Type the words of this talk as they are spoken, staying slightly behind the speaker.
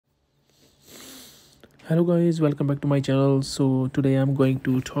Hello guys, welcome back to my channel. So today I'm going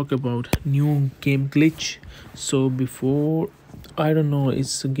to talk about new game glitch. So before, I don't know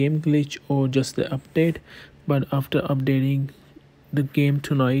it's a game glitch or just the update, but after updating the game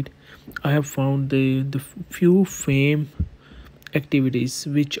tonight, I have found the few fame activities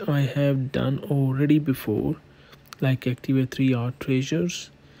which I have done already before, like activate 3 art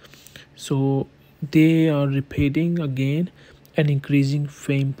treasures. So they are repeating again and increasing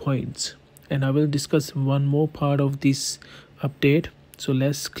fame points, and I will discuss one more part of this update. So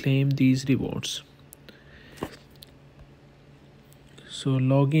let's claim these rewards. So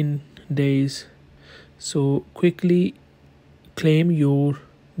login days. So quickly claim your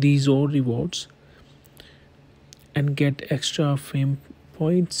these all rewards and get extra fame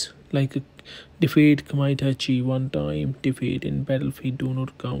points, like defeat Kamaitachi one time, defeat in battlefield do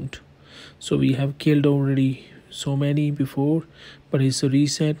not count. So we have killed already so many before, but it's a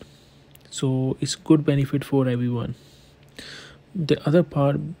reset, so it's good benefit for everyone. The other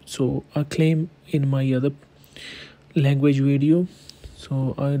part, so I claim in my other language video,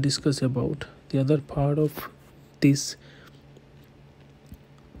 so I discuss about the other part of this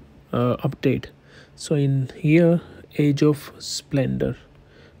update. So in here, age of splendor,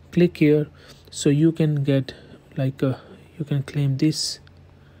 click here, so you can get like you can claim this.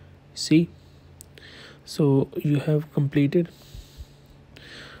 See, so you have completed.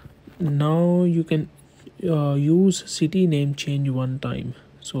 Now you can use city name change one time,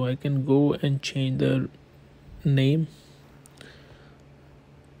 so I can go and change the name.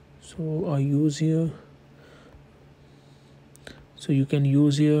 So I use here, so you can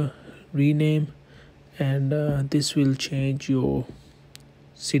use here rename, and this will change your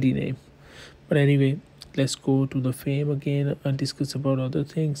city name. But anyway, let's go to the fame again and discuss about other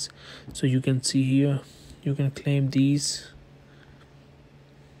things. So you can see here, you can claim these,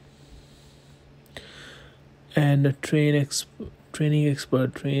 and training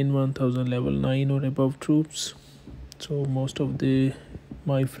expert, train 1000 level 9 or above troops. So most of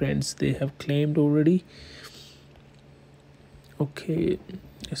my friends, they have claimed already. Okay,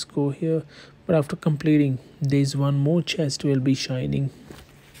 let's go here. But after completing, there's one more chest will be shining.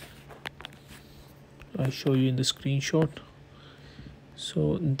 I show you in the screenshot.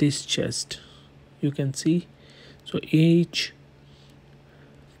 So this chest, you can see, so each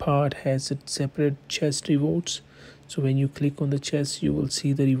part has a separate chest rewards. So when you click on the chest, you will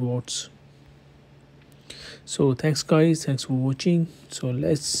see the rewards. So thanks guys, thanks for watching. So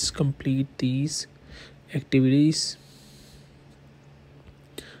let's complete these activities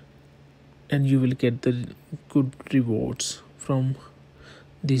and you will get the good rewards from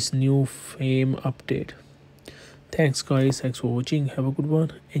this new fame update. Thanks guys, thanks for watching. Have a good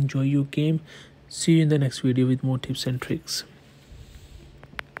one, enjoy your game. See you in the next video with more tips and tricks.